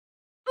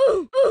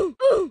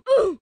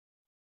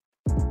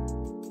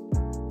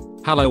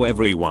Hello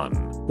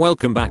everyone,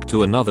 welcome back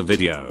to another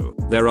video.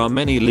 There are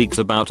many leaks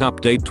about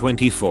update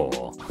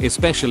 24,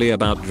 especially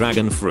about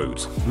dragon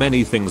fruit.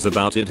 Many things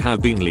about it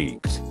have been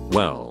leaked.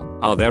 Well,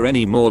 are there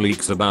any more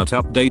leaks about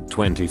update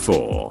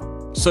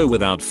 24? So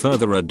without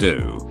further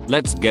ado,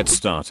 let's get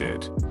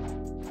started.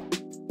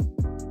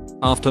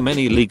 After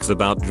many leaks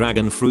about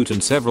dragon fruit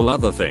and several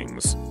other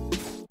things,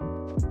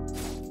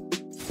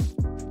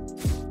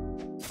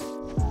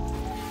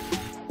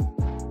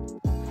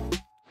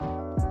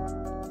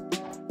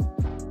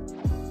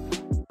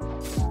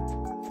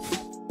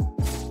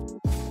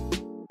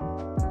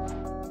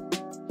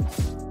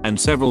 and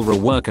several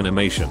rework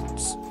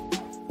animations,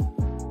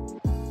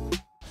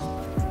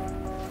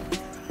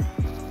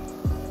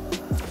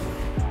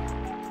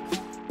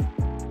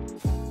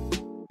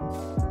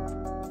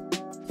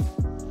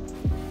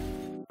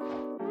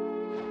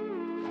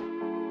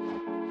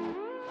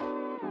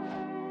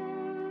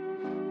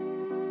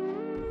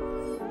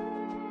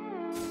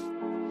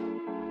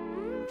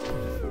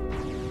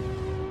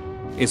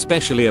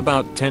 especially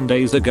about 10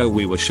 days ago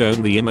we were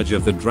shown the image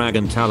of the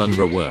Dragon Talon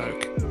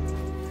rework.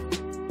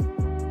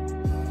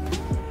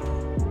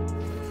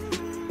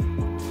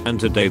 And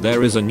today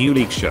there is a new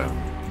leak shown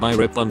by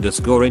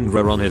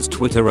Rip_Indra on his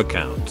Twitter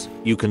account.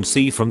 You can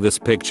see from this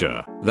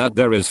picture that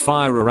there is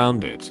fire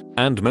around it,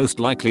 and most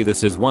likely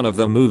this is one of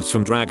the moves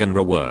from Dragon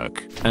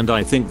Rework, and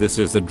I think this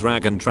is the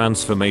Dragon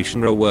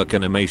Transformation Rework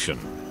animation.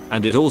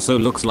 And it also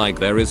looks like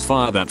there is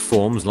fire that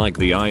forms like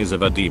the eyes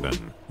of a demon.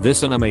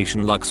 This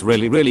animation looks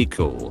really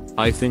cool.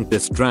 I think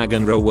this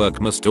Dragon Rework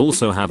must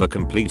also have a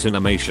complete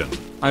animation.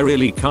 I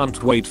really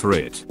can't wait for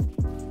it.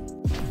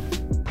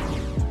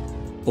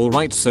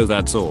 Alright, so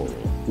that's all.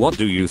 What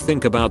do you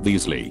think about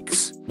these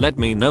leaks? Let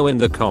me know in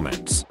the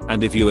comments,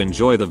 and if you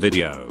enjoy the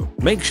video,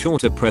 make sure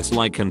to press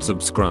like and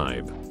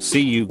subscribe. See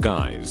you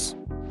guys.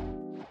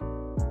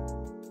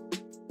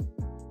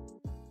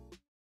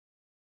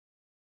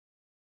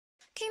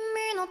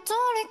 Kimi no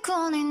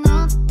Toriko ni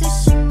natte